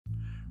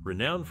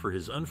Renowned for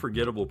his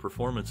unforgettable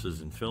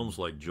performances in films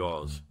like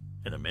Jaws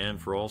and A Man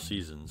for All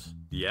Seasons,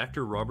 the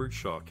actor Robert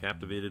Shaw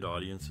captivated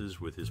audiences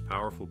with his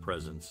powerful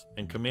presence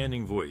and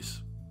commanding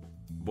voice.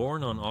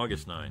 Born on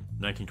August 9,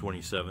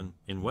 1927,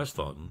 in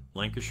Westhoughton,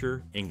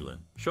 Lancashire,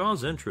 England,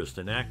 Shaw's interest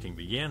in acting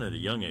began at a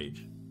young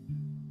age.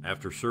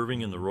 After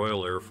serving in the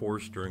Royal Air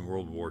Force during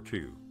World War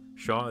II,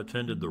 Shaw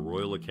attended the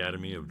Royal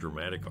Academy of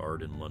Dramatic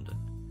Art in London.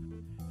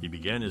 He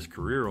began his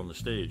career on the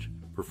stage,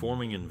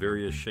 performing in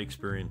various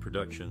Shakespearean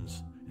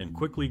productions and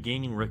quickly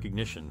gaining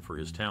recognition for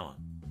his talent.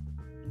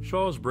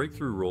 Shaw's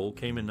breakthrough role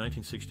came in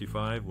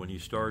 1965 when he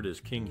starred as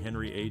King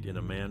Henry VIII in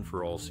A Man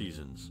for All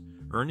Seasons,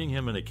 earning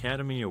him an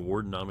Academy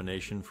Award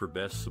nomination for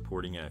Best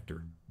Supporting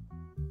Actor.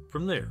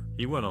 From there,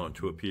 he went on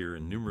to appear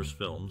in numerous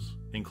films,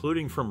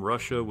 including From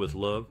Russia with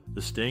Love,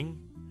 The Sting,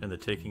 and The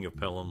Taking of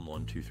Pelham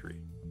 1, 2, 3.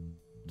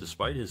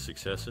 Despite his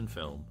success in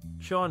film,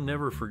 Shaw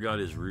never forgot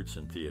his roots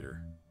in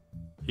theater.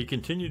 He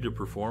continued to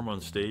perform on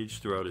stage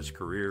throughout his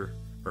career,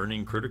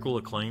 earning critical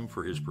acclaim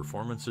for his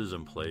performances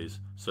in plays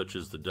such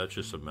as The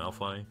Duchess of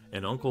Malfi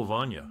and Uncle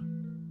Vanya.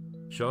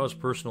 Shaw's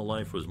personal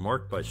life was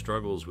marked by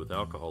struggles with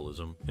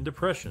alcoholism and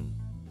depression,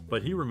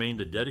 but he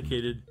remained a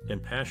dedicated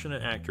and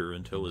passionate actor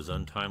until his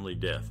untimely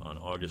death on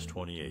August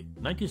 28,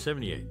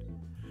 1978.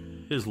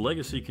 His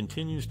legacy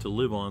continues to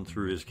live on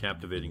through his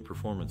captivating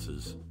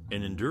performances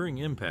and enduring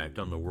impact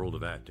on the world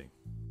of acting.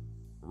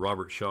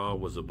 Robert Shaw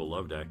was a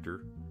beloved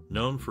actor,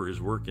 known for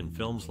his work in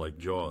films like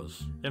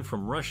Jaws and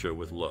From Russia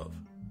with Love.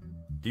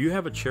 Do you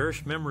have a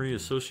cherished memory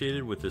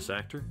associated with this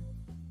actor?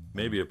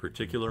 Maybe a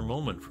particular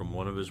moment from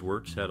one of his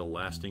works had a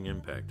lasting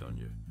impact on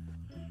you.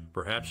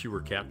 Perhaps you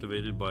were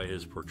captivated by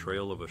his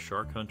portrayal of a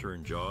shark hunter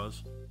in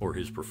Jaws, or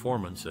his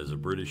performance as a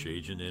British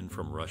agent in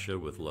From Russia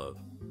with Love.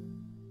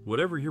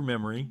 Whatever your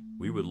memory,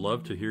 we would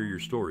love to hear your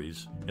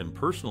stories and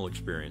personal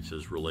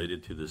experiences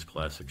related to this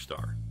classic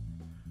star.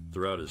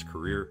 Throughout his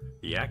career,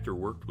 the actor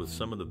worked with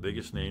some of the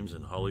biggest names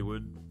in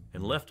Hollywood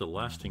and left a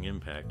lasting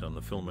impact on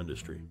the film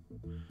industry.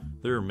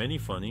 There are many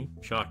funny,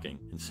 shocking,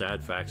 and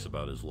sad facts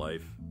about his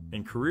life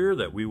and career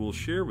that we will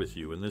share with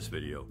you in this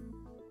video.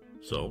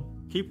 So,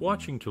 keep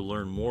watching to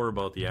learn more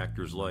about the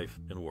actor's life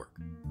and work.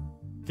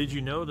 Did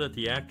you know that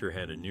the actor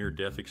had a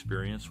near-death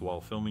experience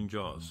while filming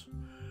Jaws?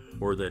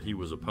 Or that he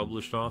was a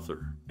published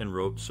author and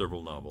wrote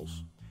several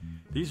novels?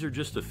 These are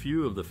just a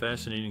few of the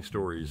fascinating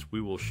stories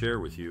we will share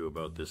with you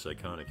about this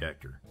iconic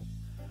actor.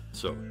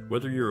 So,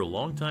 whether you're a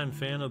longtime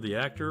fan of the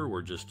actor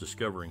or just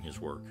discovering his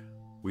work,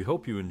 we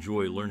hope you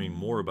enjoy learning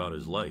more about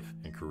his life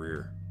and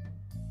career.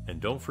 And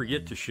don't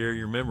forget to share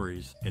your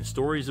memories and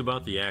stories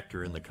about the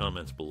actor in the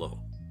comments below.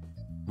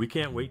 We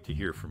can't wait to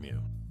hear from you.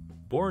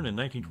 Born in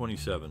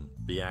 1927,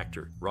 the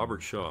actor,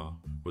 Robert Shaw,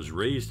 was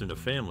raised in a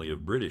family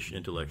of British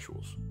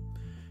intellectuals.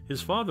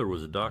 His father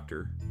was a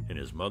doctor, and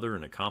his mother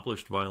an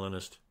accomplished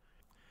violinist.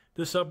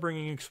 This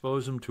upbringing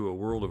exposed him to a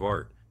world of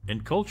art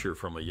and culture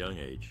from a young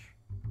age.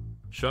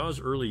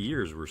 Shaw's early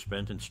years were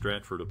spent in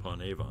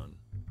Stratford-upon-Avon,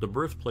 the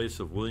birthplace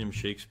of William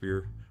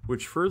Shakespeare,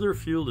 which further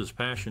fueled his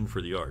passion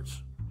for the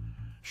arts.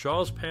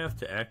 Shaw's path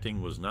to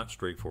acting was not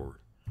straightforward.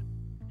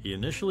 He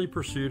initially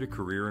pursued a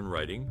career in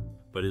writing,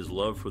 but his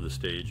love for the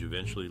stage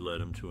eventually led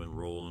him to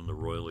enroll in the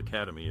Royal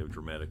Academy of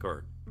Dramatic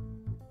Art.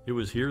 It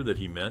was here that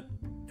he met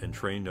and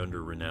trained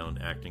under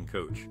renowned acting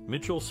coach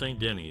Mitchell St.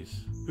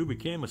 Denis, who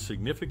became a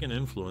significant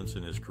influence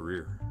in his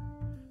career.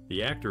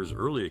 The actor's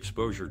early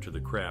exposure to the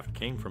craft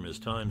came from his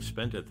time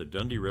spent at the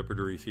Dundee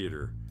Repertory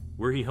Theatre,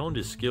 where he honed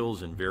his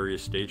skills in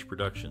various stage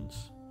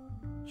productions.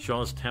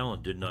 Shaw's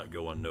talent did not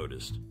go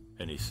unnoticed,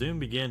 and he soon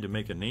began to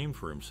make a name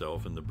for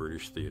himself in the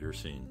British theatre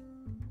scene.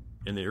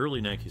 In the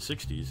early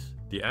 1960s,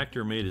 the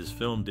actor made his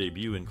film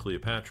debut in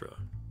Cleopatra,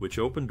 which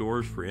opened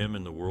doors for him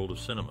in the world of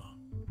cinema.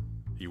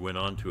 He went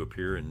on to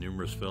appear in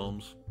numerous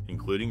films,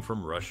 including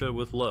From Russia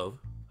with Love,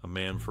 A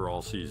Man for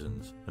All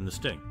Seasons, and The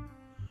Sting.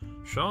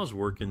 Shaw's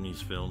work in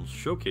these films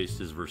showcased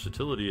his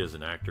versatility as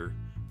an actor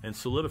and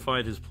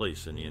solidified his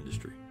place in the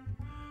industry.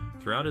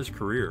 Throughout his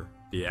career,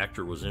 the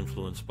actor was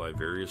influenced by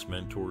various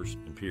mentors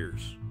and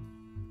peers.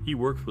 He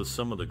worked with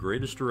some of the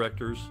greatest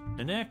directors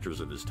and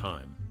actors of his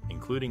time,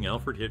 including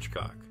Alfred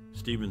Hitchcock,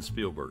 Steven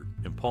Spielberg,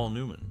 and Paul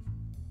Newman.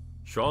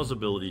 Shaw's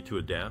ability to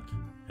adapt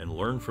and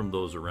learn from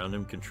those around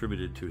him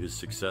contributed to his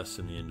success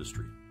in the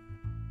industry.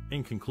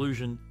 In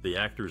conclusion, the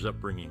actor's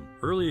upbringing,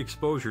 early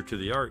exposure to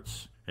the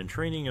arts, and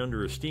training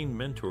under esteemed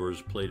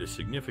mentors played a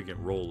significant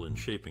role in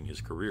shaping his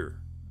career.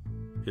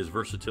 His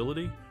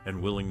versatility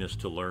and willingness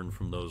to learn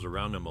from those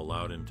around him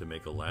allowed him to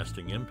make a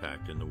lasting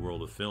impact in the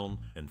world of film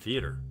and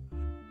theater.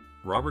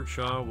 Robert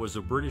Shaw was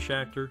a British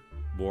actor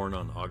born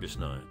on August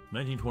 9,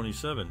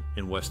 1927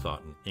 in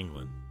Westhoughton,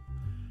 England.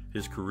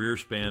 His career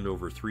spanned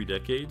over 3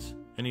 decades,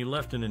 and he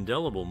left an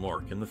indelible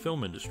mark in the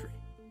film industry.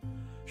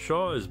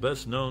 Shaw is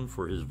best known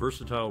for his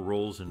versatile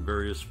roles in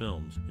various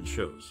films and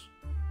shows.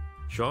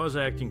 Shaw's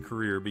acting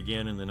career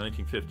began in the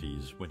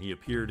 1950s when he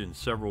appeared in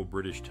several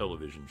British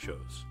television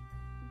shows.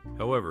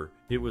 However,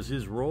 it was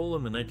his role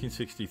in the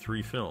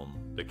 1963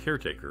 film, The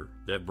Caretaker,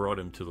 that brought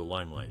him to the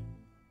limelight.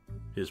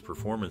 His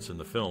performance in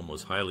the film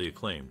was highly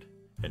acclaimed,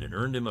 and it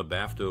earned him a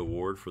BAFTA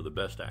award for the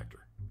Best Actor.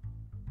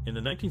 In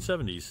the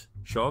 1970s,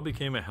 Shaw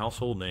became a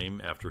household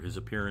name after his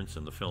appearance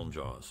in the film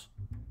Jaws.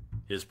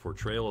 His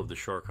portrayal of the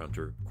shark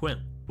hunter,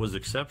 Quint, was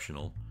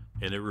exceptional,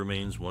 and it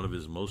remains one of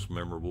his most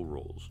memorable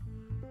roles.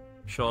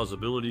 Shaw's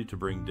ability to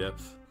bring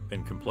depth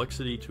and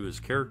complexity to his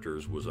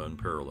characters was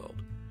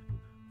unparalleled.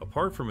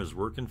 Apart from his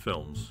work in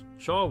films,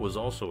 Shaw was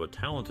also a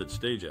talented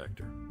stage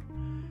actor.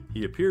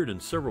 He appeared in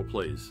several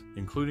plays,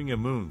 including A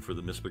Moon for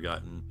the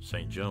Misbegotten,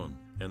 St. Joan,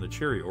 and The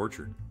Cherry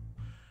Orchard.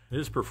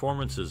 His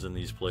performances in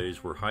these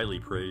plays were highly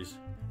praised,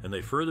 and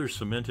they further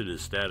cemented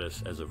his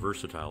status as a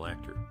versatile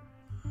actor.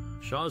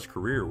 Shaw's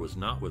career was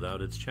not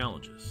without its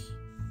challenges.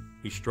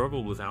 He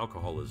struggled with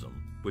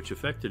alcoholism, which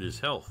affected his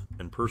health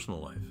and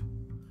personal life.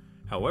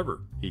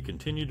 However, he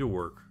continued to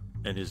work,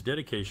 and his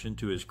dedication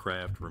to his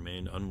craft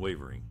remained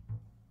unwavering.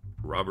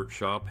 Robert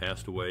Shaw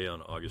passed away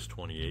on August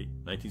 28,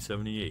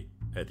 1978,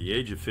 at the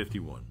age of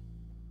 51.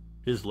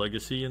 His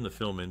legacy in the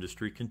film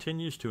industry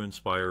continues to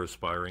inspire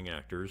aspiring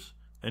actors,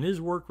 and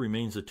his work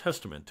remains a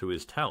testament to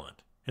his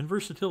talent and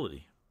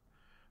versatility.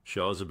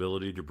 Shaw's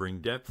ability to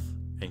bring depth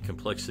and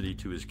complexity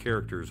to his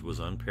characters was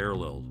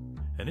unparalleled,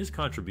 and his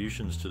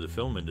contributions to the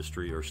film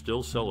industry are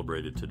still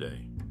celebrated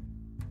today.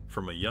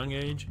 From a young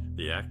age,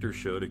 the actor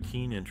showed a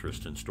keen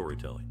interest in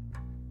storytelling.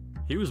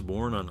 He was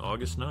born on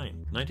August 9,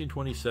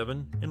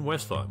 1927, in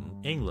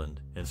Westhoughton,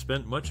 England, and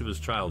spent much of his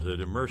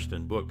childhood immersed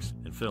in books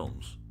and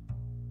films.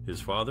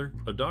 His father,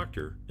 a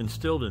doctor,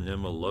 instilled in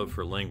him a love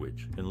for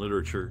language and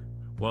literature,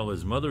 while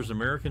his mother's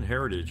American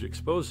heritage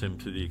exposed him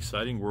to the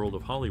exciting world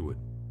of Hollywood.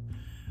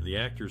 The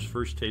actor's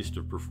first taste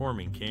of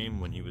performing came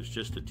when he was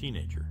just a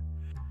teenager.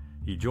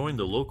 He joined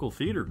the local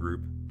theater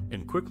group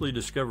and quickly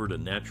discovered a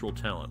natural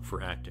talent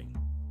for acting.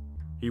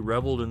 He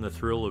reveled in the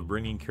thrill of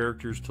bringing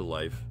characters to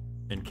life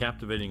and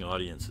captivating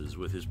audiences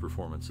with his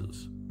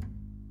performances.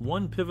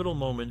 One pivotal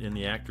moment in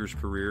the actor's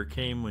career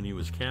came when he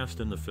was cast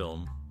in the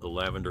film The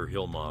Lavender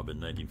Hill Mob in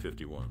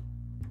 1951.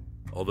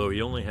 Although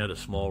he only had a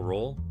small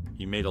role,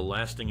 he made a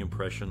lasting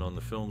impression on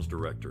the film's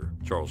director,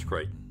 Charles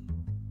Crichton.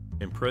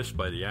 Impressed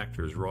by the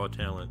actor's raw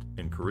talent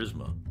and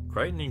charisma,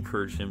 Crichton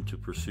encouraged him to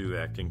pursue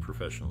acting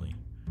professionally.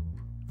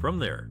 From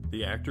there,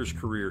 the actor's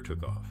career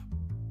took off.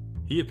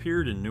 He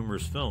appeared in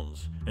numerous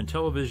films and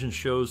television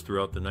shows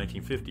throughout the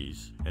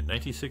 1950s and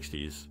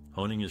 1960s,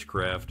 honing his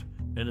craft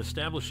and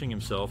establishing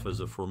himself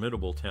as a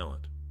formidable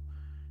talent.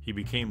 He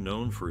became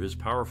known for his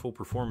powerful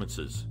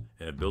performances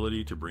and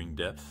ability to bring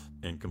depth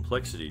and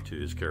complexity to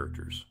his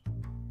characters.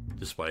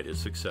 Despite his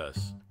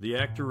success, the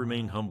actor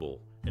remained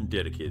humble and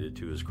dedicated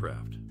to his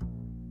craft.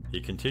 He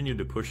continued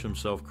to push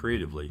himself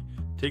creatively,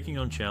 taking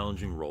on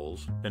challenging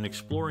roles and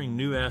exploring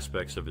new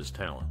aspects of his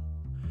talent.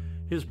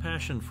 His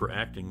passion for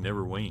acting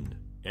never waned,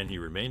 and he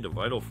remained a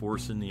vital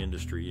force in the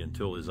industry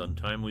until his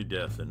untimely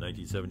death in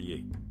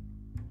 1978.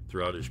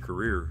 Throughout his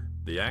career,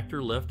 the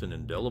actor left an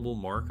indelible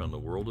mark on the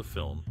world of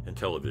film and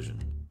television.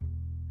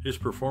 His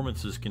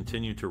performances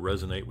continue to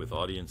resonate with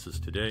audiences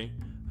today,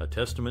 a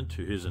testament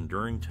to his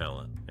enduring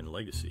talent and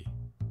legacy.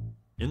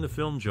 In the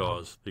film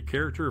Jaws, the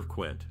character of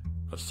Quint,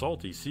 a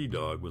salty sea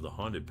dog with a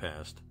haunted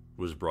past,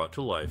 was brought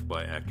to life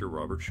by actor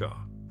Robert Shaw.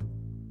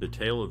 The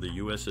tale of the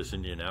USS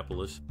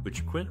Indianapolis,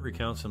 which Quint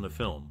recounts in the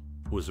film,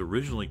 was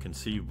originally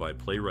conceived by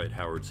playwright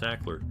Howard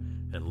Sackler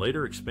and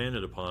later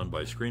expanded upon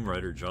by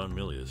screenwriter John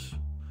Milius.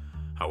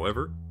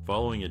 However,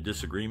 following a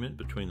disagreement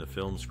between the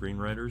film's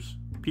screenwriters,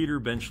 Peter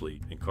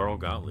Benchley and Carl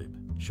Gottlieb,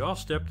 Shaw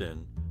stepped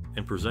in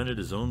and presented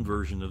his own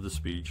version of the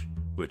speech,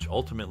 which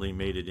ultimately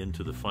made it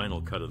into the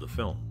final cut of the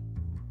film.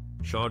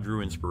 Shaw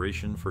drew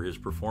inspiration for his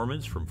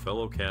performance from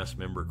fellow cast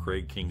member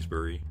Craig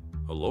Kingsbury,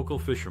 a local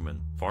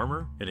fisherman,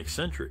 farmer, and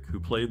eccentric who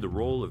played the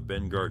role of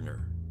Ben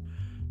Gardner.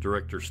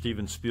 Director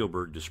Steven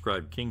Spielberg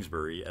described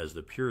Kingsbury as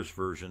the purest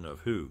version of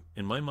who,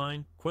 in my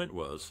mind, Quint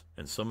was,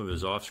 and some of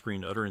his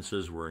off-screen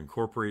utterances were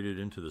incorporated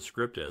into the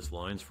script as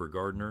lines for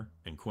Gardner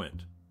and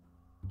Quint.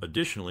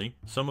 Additionally,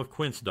 some of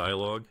Quint's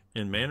dialogue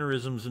and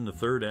mannerisms in the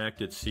third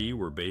act at sea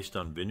were based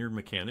on vineyard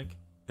mechanic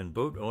and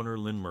boat owner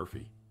Lynn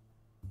Murphy.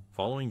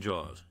 Following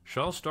Jaws,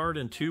 Shaw starred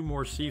in two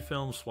more sea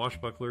films,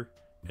 Swashbuckler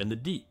and The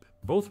Deep,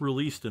 both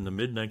released in the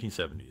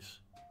mid-1970s.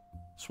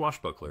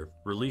 Swashbuckler,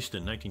 released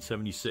in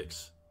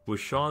 1976, was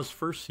Shaw's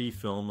first sea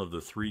film of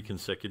the 3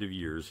 consecutive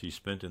years he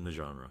spent in the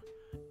genre.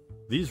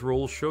 These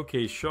roles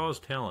showcase Shaw's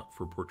talent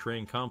for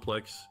portraying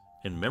complex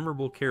and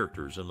memorable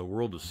characters in the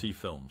world of sea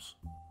films.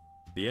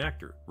 The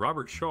actor,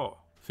 Robert Shaw,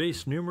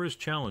 faced numerous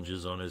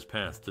challenges on his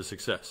path to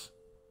success.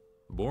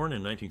 Born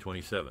in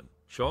 1927,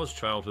 Shaw's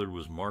childhood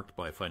was marked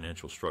by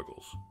financial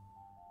struggles.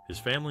 His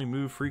family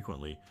moved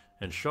frequently,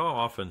 and Shaw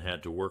often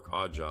had to work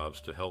odd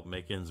jobs to help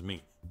make ends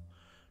meet.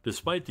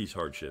 Despite these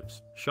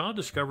hardships, Shaw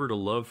discovered a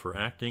love for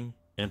acting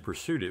and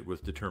pursued it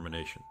with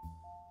determination.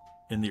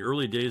 In the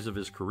early days of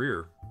his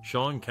career,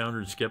 Shaw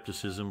encountered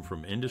skepticism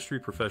from industry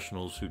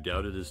professionals who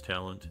doubted his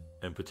talent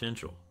and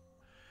potential.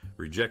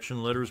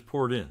 Rejection letters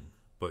poured in,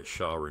 but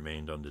Shaw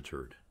remained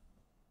undeterred.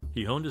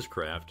 He honed his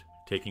craft,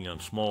 taking on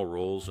small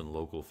roles in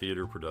local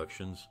theater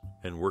productions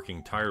and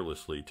working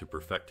tirelessly to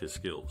perfect his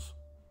skills.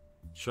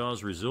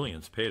 Shaw's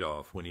resilience paid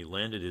off when he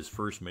landed his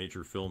first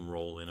major film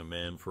role in A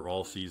Man for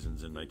All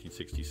Seasons in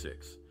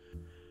 1966.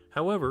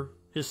 However,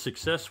 his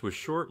success was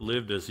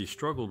short-lived as he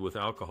struggled with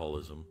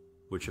alcoholism,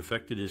 which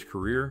affected his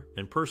career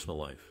and personal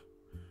life.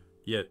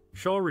 Yet,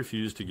 Shaw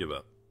refused to give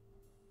up.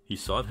 He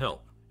sought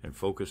help and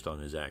focused on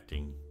his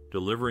acting,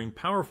 delivering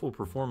powerful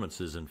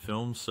performances in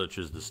films such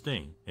as The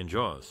Sting and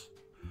Jaws.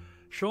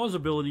 Shaw's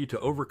ability to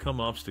overcome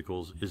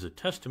obstacles is a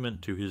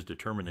testament to his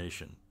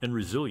determination and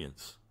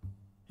resilience.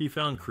 He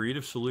found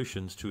creative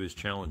solutions to his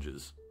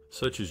challenges,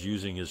 such as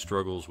using his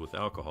struggles with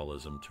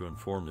alcoholism to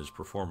inform his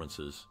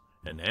performances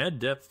and add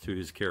depth to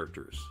his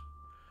characters.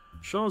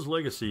 Shaw's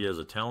legacy as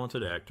a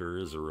talented actor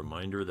is a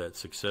reminder that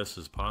success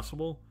is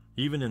possible,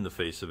 even in the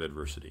face of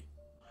adversity.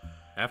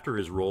 After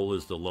his role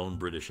as the lone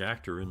British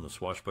actor in the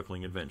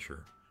swashbuckling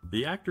adventure,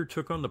 the actor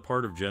took on the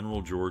part of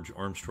General George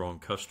Armstrong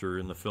Custer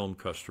in the film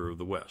Custer of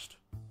the West.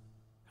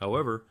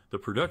 However, the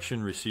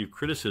production received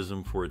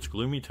criticism for its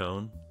gloomy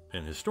tone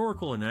and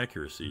historical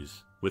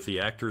inaccuracies, with the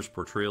actor's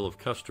portrayal of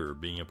Custer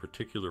being a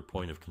particular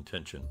point of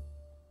contention.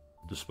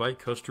 Despite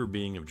Custer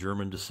being of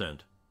German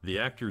descent, the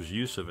actor's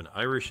use of an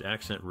Irish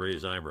accent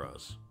raised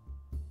eyebrows.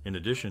 In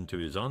addition to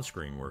his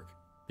on-screen work,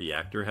 the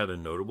actor had a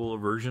notable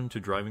aversion to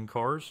driving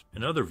cars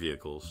and other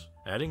vehicles,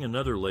 adding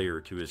another layer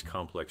to his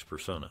complex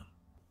persona.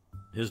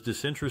 His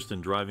disinterest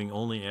in driving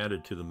only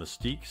added to the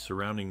mystique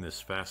surrounding this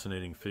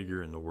fascinating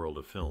figure in the world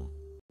of film.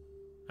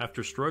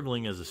 After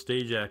struggling as a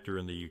stage actor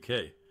in the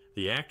UK,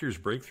 the actor's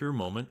breakthrough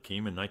moment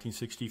came in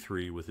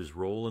 1963 with his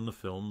role in the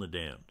film The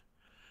Damned.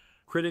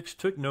 Critics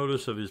took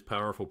notice of his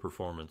powerful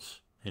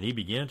performance, and he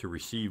began to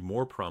receive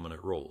more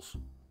prominent roles.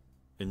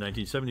 In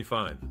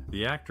 1975,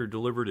 the actor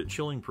delivered a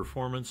chilling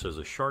performance as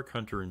a shark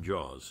hunter in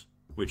Jaws,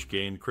 which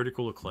gained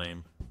critical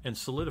acclaim and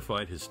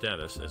solidified his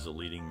status as a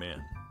leading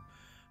man.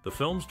 The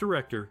film's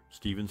director,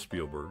 Steven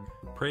Spielberg,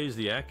 praised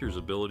the actor's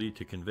ability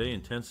to convey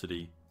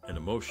intensity and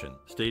emotion,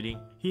 stating,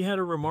 "He had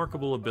a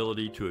remarkable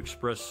ability to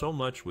express so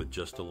much with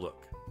just a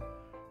look."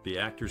 The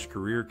actor's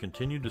career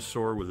continued to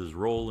soar with his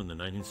role in the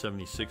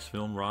 1976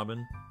 film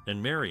Robin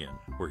and Marian,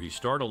 where he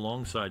starred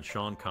alongside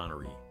Sean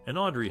Connery and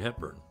Audrey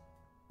Hepburn.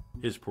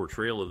 His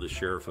portrayal of the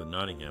Sheriff of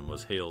Nottingham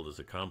was hailed as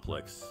a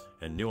complex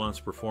and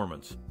nuanced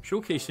performance,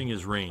 showcasing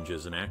his range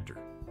as an actor.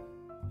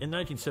 In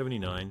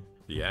 1979,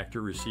 the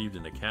actor received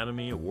an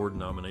Academy Award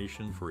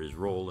nomination for his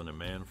role in A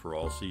Man for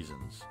All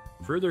Seasons,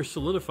 further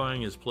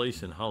solidifying his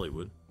place in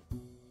Hollywood.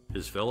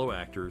 His fellow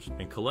actors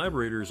and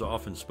collaborators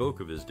often spoke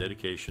of his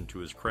dedication to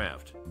his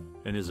craft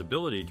and his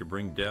ability to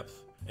bring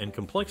depth and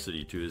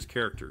complexity to his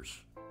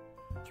characters.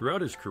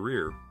 Throughout his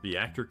career, the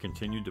actor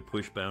continued to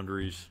push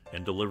boundaries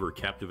and deliver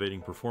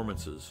captivating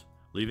performances,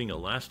 leaving a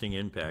lasting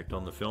impact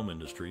on the film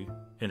industry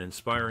and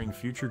inspiring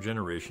future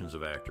generations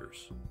of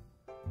actors.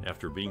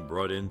 After being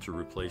brought in to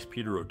replace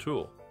Peter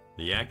O'Toole,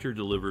 the actor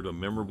delivered a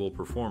memorable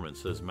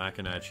performance as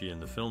Maconochie in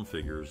the film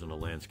Figures in a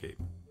Landscape.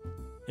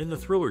 In the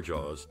thriller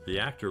Jaws, the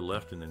actor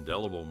left an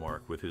indelible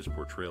mark with his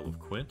portrayal of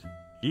Quint,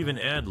 even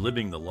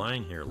ad-libbing the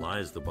line "Here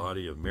lies the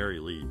body of Mary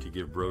Lee" to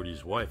give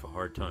Brody's wife a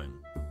hard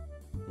time.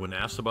 When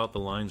asked about the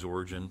line's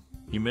origin,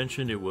 he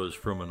mentioned it was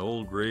from an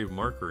old grave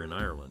marker in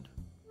Ireland.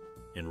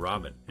 In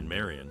Robin and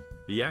Marian,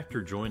 the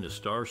actor joined a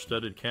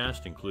star-studded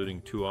cast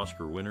including 2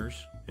 Oscar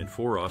winners and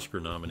 4 Oscar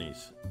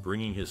nominees,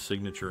 bringing his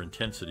signature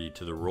intensity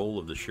to the role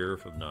of the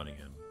Sheriff of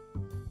Nottingham.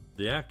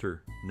 The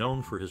actor,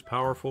 known for his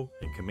powerful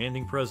and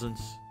commanding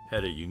presence,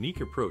 had a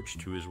unique approach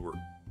to his work.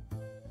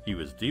 He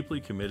was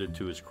deeply committed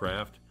to his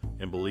craft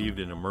and believed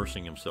in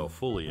immersing himself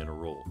fully in a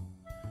role.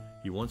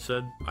 He once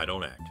said, "I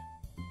don't act,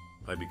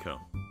 I become."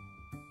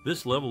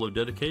 This level of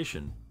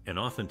dedication and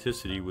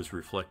authenticity was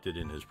reflected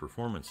in his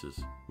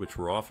performances, which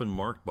were often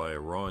marked by a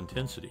raw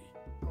intensity.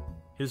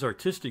 His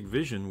artistic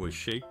vision was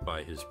shaped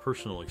by his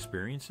personal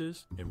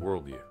experiences and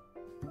worldview.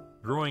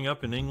 Growing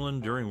up in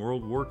England during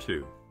World War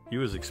II, he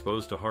was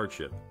exposed to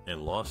hardship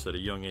and loss at a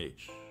young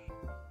age.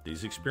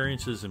 These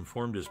experiences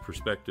informed his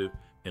perspective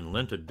and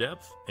lent a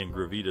depth and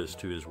gravitas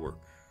to his work.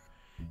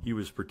 He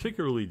was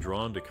particularly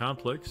drawn to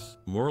complex,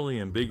 morally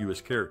ambiguous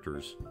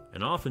characters,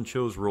 and often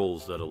chose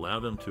roles that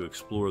allowed him to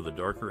explore the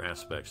darker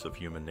aspects of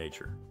human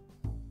nature.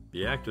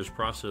 The actor's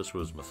process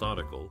was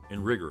methodical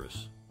and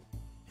rigorous.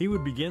 He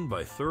would begin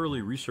by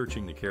thoroughly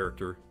researching the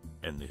character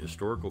and the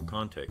historical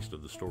context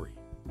of the story.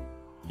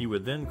 He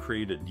would then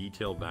create a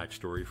detailed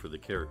backstory for the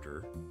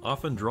character,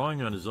 often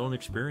drawing on his own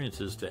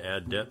experiences to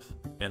add depth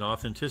and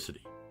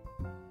authenticity.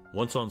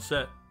 Once on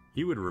set,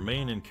 he would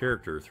remain in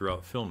character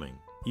throughout filming,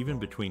 even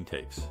between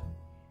takes.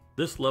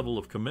 This level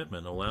of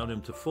commitment allowed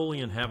him to fully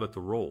inhabit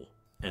the role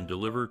and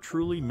deliver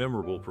truly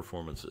memorable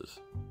performances.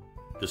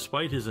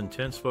 Despite his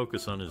intense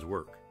focus on his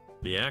work,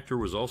 the actor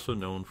was also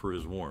known for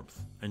his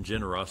warmth and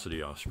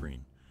generosity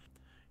off-screen.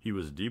 He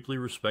was deeply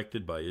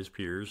respected by his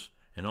peers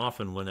and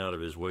often went out of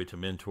his way to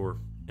mentor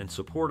and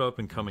support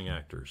up-and-coming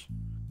actors.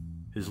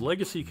 His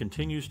legacy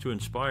continues to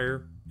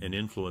inspire and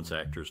influence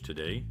actors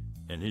today,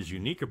 and his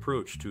unique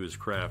approach to his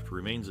craft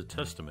remains a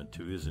testament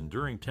to his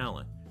enduring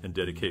talent and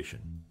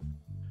dedication.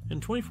 In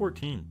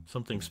 2014,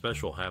 something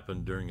special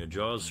happened during a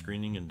Jaws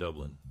screening in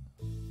Dublin.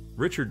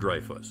 Richard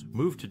Dreyfuss,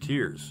 moved to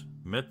tears,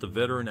 met the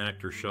veteran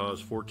actor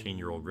Shaw's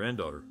 14-year-old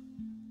granddaughter.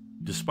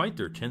 Despite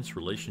their tense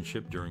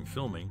relationship during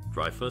filming,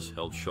 Dreyfuss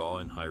held Shaw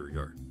in high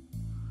regard.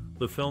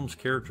 The film's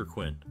character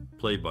Quint,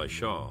 played by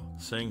Shaw,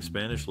 sang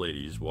Spanish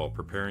ladies while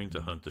preparing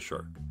to hunt the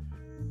shark.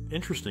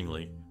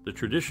 Interestingly, the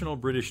traditional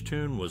British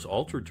tune was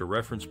altered to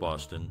reference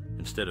Boston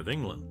instead of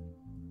England.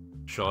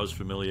 Shaw's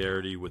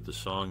familiarity with the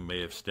song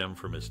may have stemmed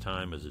from his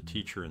time as a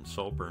teacher in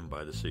Saltburn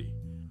by the Sea.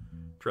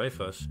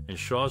 Dreyfuss and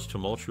Shaw's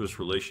tumultuous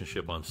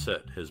relationship on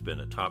set has been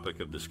a topic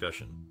of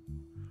discussion.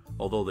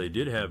 Although they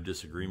did have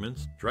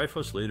disagreements,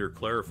 Dreyfuss later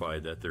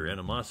clarified that their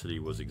animosity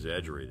was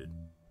exaggerated.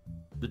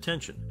 The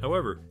tension,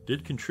 however,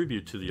 did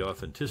contribute to the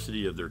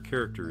authenticity of their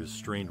characters'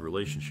 strained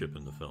relationship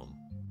in the film.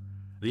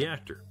 The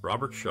actor,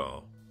 Robert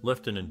Shaw,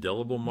 left an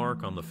indelible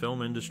mark on the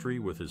film industry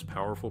with his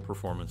powerful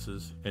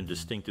performances and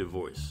distinctive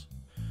voice.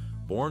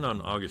 Born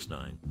on August 9,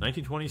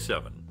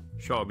 1927,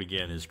 Shaw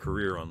began his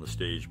career on the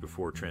stage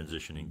before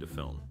transitioning to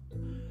film.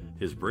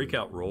 His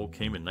breakout role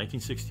came in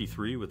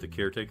 1963 with The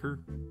Caretaker,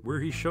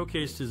 where he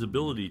showcased his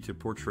ability to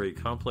portray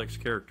complex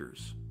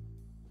characters.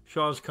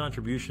 Shaw's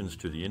contributions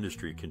to the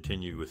industry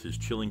continued with his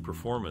chilling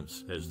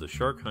performance as the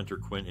shark hunter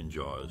Quint in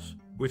Jaws,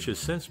 which has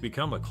since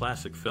become a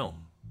classic film.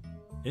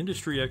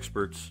 Industry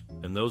experts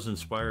and those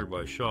inspired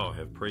by Shaw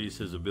have praised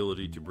his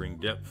ability to bring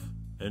depth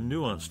and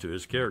nuance to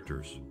his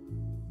characters.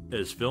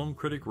 As film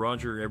critic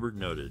Roger Ebert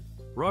noted,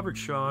 Robert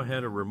Shaw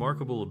had a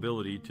remarkable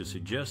ability to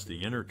suggest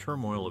the inner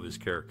turmoil of his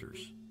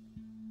characters.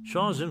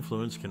 Shaw's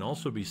influence can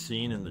also be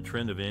seen in the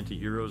trend of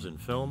anti-heroes in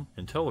film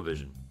and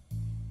television.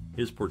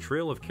 His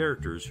portrayal of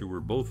characters who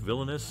were both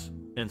villainous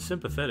and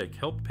sympathetic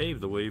helped pave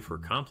the way for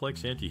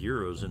complex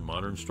anti-heroes in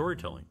modern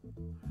storytelling.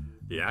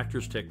 The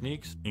actor's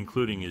techniques,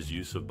 including his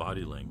use of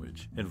body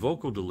language and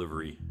vocal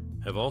delivery,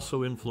 have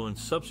also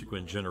influenced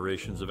subsequent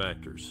generations of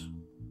actors.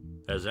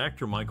 As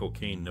actor Michael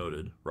Caine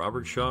noted,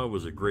 Robert Shaw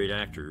was a great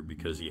actor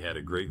because he had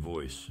a great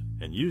voice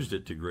and used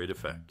it to great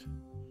effect.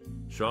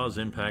 Shaw's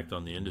impact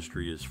on the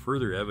industry is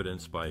further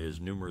evidenced by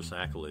his numerous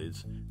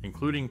accolades,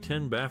 including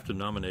 10 BAFTA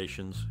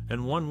nominations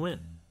and 1 win.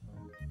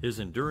 His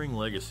enduring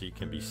legacy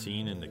can be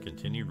seen in the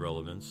continued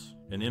relevance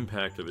and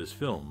impact of his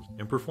films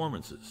and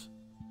performances.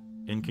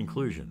 In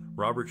conclusion,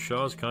 Robert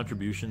Shaw's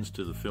contributions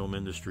to the film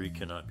industry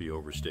cannot be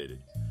overstated.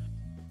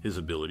 His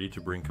ability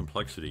to bring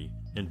complexity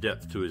and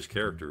depth to his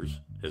characters,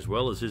 as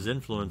well as his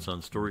influence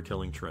on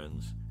storytelling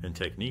trends and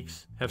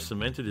techniques, have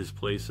cemented his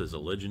place as a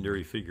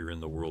legendary figure in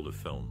the world of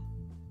film.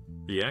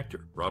 The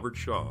actor, Robert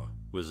Shaw,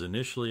 was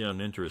initially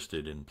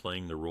uninterested in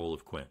playing the role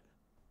of Quint.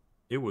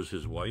 It was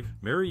his wife,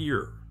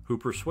 Marian, who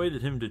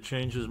persuaded him to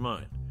change his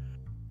mind.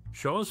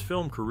 Shaw's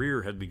film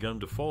career had begun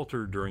to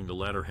falter during the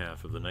latter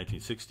half of the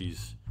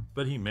 1960s,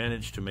 but he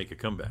managed to make a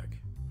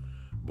comeback.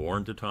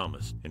 Born to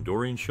Thomas and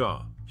Doreen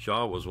Shaw,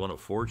 Shaw was one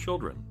of 4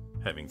 children,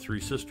 having 3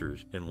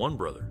 sisters and 1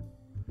 brother.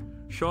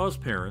 Shaw's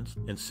parents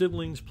and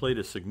siblings played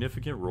a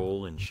significant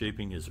role in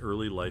shaping his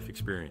early life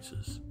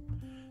experiences.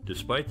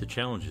 Despite the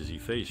challenges he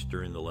faced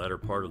during the latter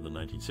part of the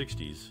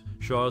 1960s,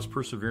 Shaw's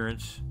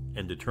perseverance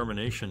and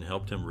determination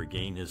helped him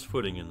regain his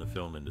footing in the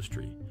film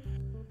industry.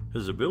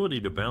 His ability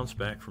to bounce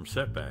back from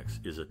setbacks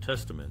is a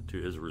testament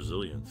to his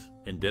resilience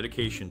and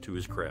dedication to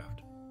his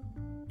craft.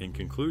 In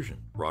conclusion,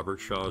 Robert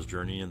Shaw's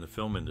journey in the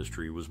film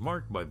industry was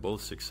marked by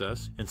both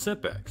success and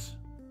setbacks.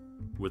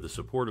 With the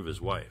support of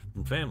his wife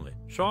and family,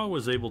 Shaw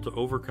was able to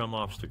overcome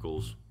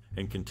obstacles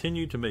and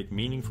continue to make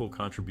meaningful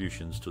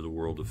contributions to the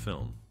world of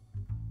film.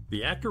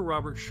 The actor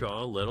Robert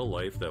Shaw led a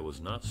life that was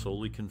not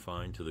solely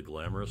confined to the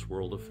glamorous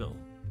world of film.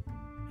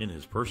 In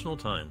his personal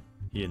time,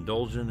 he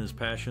indulged in his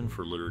passion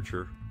for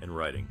literature and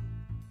writing.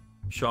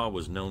 Shaw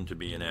was known to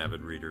be an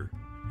avid reader,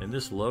 and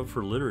this love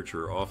for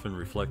literature often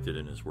reflected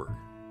in his work.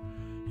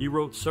 He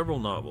wrote several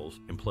novels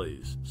and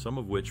plays, some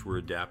of which were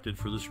adapted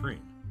for the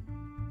screen.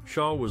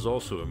 Shaw was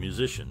also a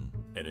musician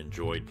and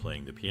enjoyed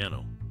playing the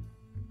piano.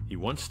 He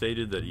once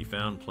stated that he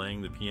found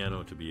playing the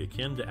piano to be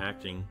akin to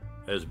acting,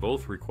 as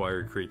both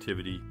required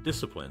creativity,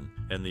 discipline,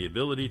 and the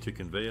ability to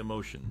convey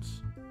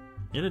emotions.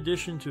 In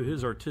addition to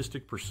his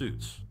artistic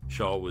pursuits,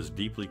 Shaw was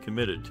deeply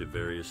committed to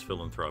various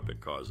philanthropic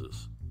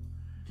causes.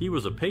 He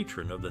was a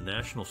patron of the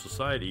National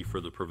Society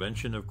for the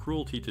Prevention of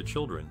Cruelty to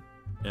Children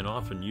and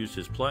often used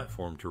his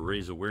platform to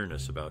raise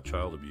awareness about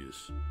child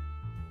abuse.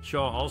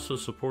 Shaw also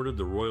supported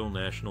the Royal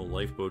National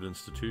Lifeboat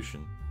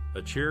Institution,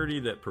 a charity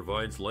that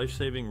provides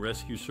life-saving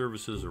rescue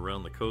services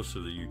around the coasts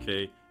of the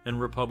UK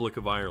and Republic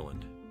of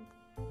Ireland.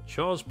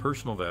 Shaw's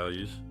personal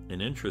values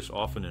and interests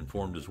often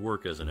informed his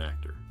work as an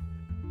actor.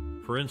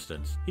 For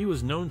instance, he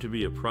was known to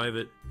be a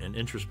private and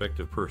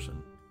introspective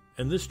person,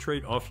 and this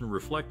trait often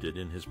reflected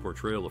in his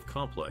portrayal of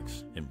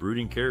complex and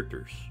brooding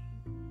characters.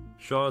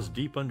 Shaw's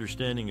deep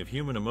understanding of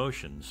human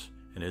emotions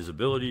and his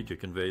ability to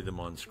convey them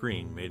on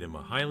screen made him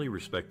a highly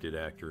respected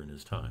actor in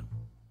his time.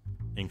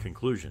 In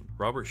conclusion,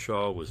 Robert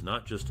Shaw was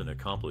not just an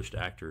accomplished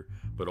actor,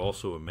 but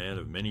also a man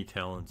of many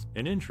talents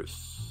and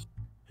interests.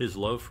 His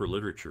love for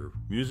literature,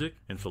 music,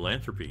 and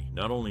philanthropy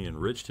not only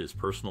enriched his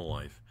personal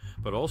life,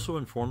 but also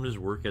informed his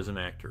work as an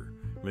actor,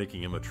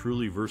 making him a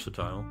truly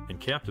versatile and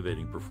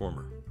captivating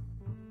performer.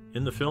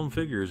 In the film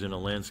Figures in a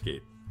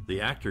Landscape,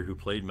 the actor who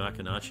played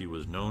Makinachie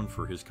was known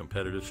for his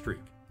competitive streak.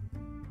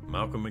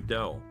 Malcolm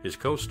McDowell, his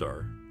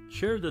co-star,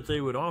 shared that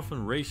they would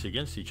often race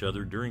against each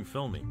other during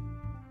filming.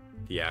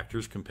 The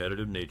actor's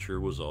competitive nature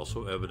was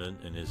also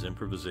evident in his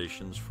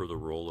improvisations for the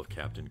role of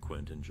Captain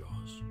Quint in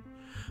Jaws.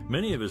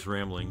 Many of his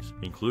ramblings,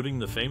 including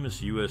the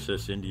famous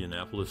USS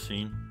Indianapolis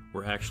scene,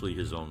 were actually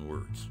his own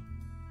words.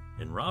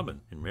 In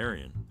Robin and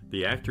Marian,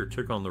 the actor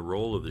took on the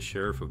role of the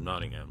Sheriff of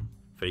Nottingham,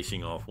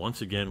 facing off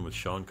once again with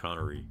Sean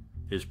Connery,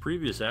 his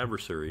previous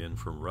adversary in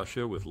From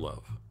Russia with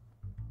Love.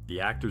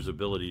 The actor's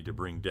ability to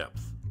bring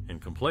depth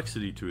and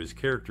complexity to his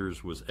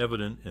characters was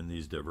evident in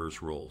these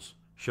diverse roles,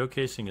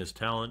 showcasing his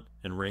talent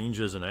and range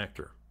as an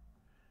actor.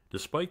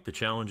 Despite the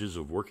challenges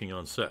of working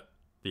on set,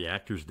 the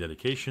actor's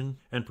dedication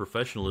and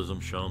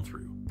professionalism shone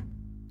through.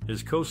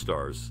 His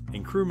co-stars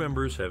and crew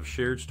members have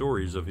shared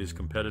stories of his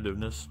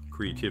competitiveness,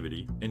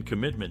 creativity, and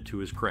commitment to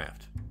his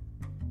craft.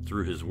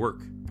 Through his work,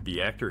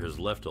 the actor has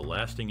left a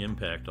lasting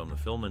impact on the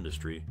film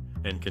industry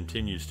and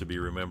continues to be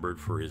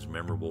remembered for his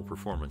memorable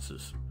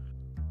performances.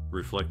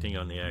 Reflecting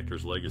on the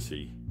actor's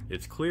legacy,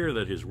 it's clear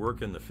that his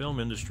work in the film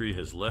industry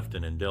has left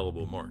an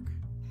indelible mark.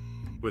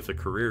 With a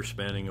career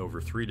spanning over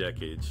 3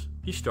 decades,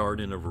 he starred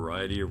in a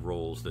variety of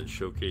roles that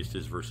showcased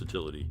his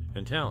versatility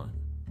and talent.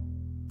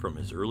 From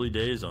his early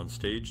days on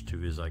stage to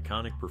his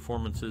iconic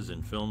performances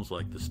in films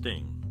like The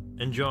Sting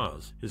and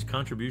Jaws, his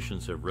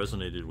contributions have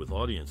resonated with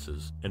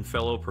audiences and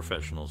fellow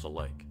professionals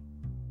alike.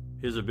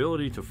 His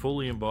ability to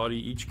fully embody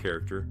each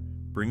character,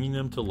 bringing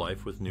them to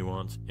life with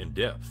nuance and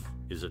depth,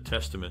 is a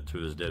testament to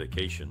his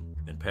dedication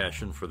and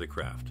passion for the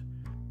craft.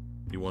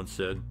 He once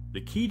said, "The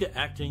key to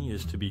acting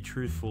is to be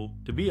truthful,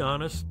 to be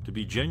honest, to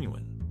be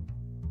genuine."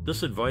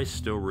 This advice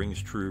still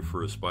rings true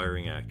for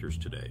aspiring actors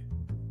today.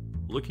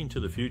 Looking to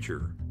the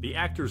future, the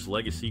actor's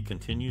legacy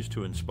continues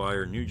to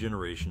inspire new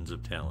generations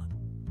of talent.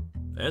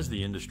 As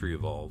the industry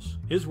evolves,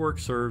 his work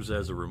serves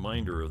as a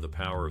reminder of the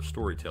power of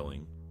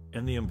storytelling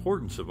and the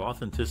importance of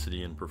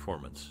authenticity in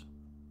performance.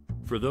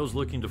 For those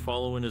looking to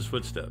follow in his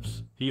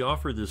footsteps, he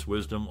offered this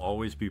wisdom: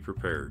 always be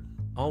prepared,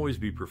 always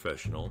be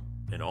professional,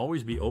 and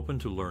always be open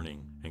to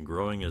learning and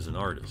growing as an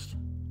artist.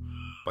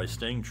 By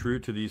staying true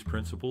to these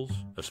principles,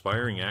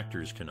 aspiring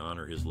actors can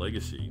honor his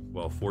legacy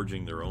while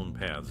forging their own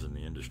paths in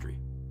the industry.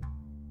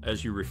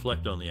 As you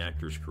reflect on the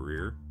actor's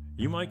career,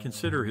 you might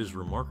consider his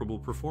remarkable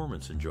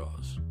performance in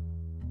Jaws.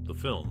 The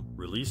film,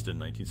 released in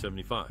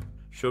 1975,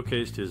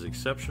 showcased his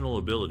exceptional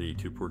ability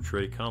to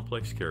portray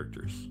complex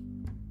characters.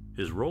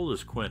 His role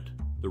as Quint,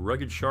 the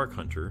rugged shark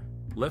hunter,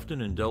 left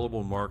an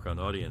indelible mark on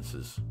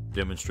audiences,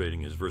 demonstrating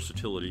his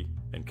versatility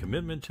and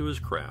commitment to his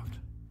craft.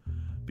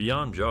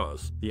 Beyond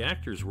Jaws, the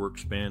actor's work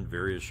spanned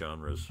various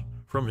genres,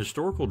 from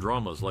historical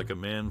dramas like A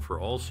Man for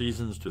All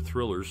Seasons to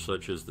thrillers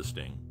such as The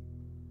Sting.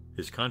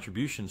 His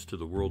contributions to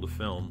the world of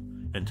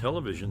film and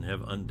television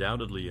have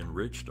undoubtedly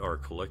enriched our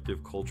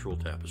collective cultural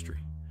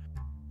tapestry.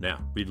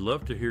 Now, we'd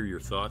love to hear your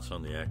thoughts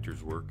on the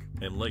actor's work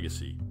and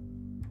legacy.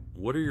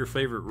 What are your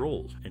favorite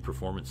roles and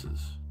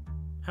performances?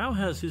 How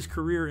has his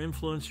career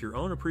influenced your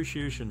own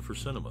appreciation for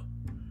cinema?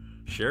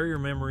 Share your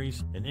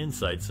memories and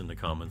insights in the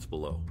comments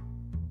below.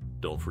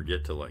 Don't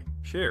forget to like,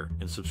 share,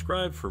 and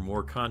subscribe for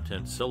more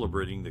content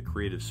celebrating the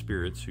creative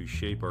spirits who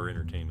shape our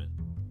entertainment.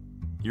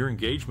 Your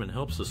engagement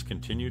helps us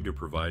continue to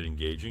provide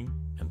engaging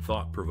and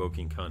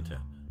thought-provoking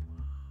content.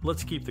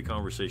 Let's keep the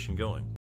conversation going.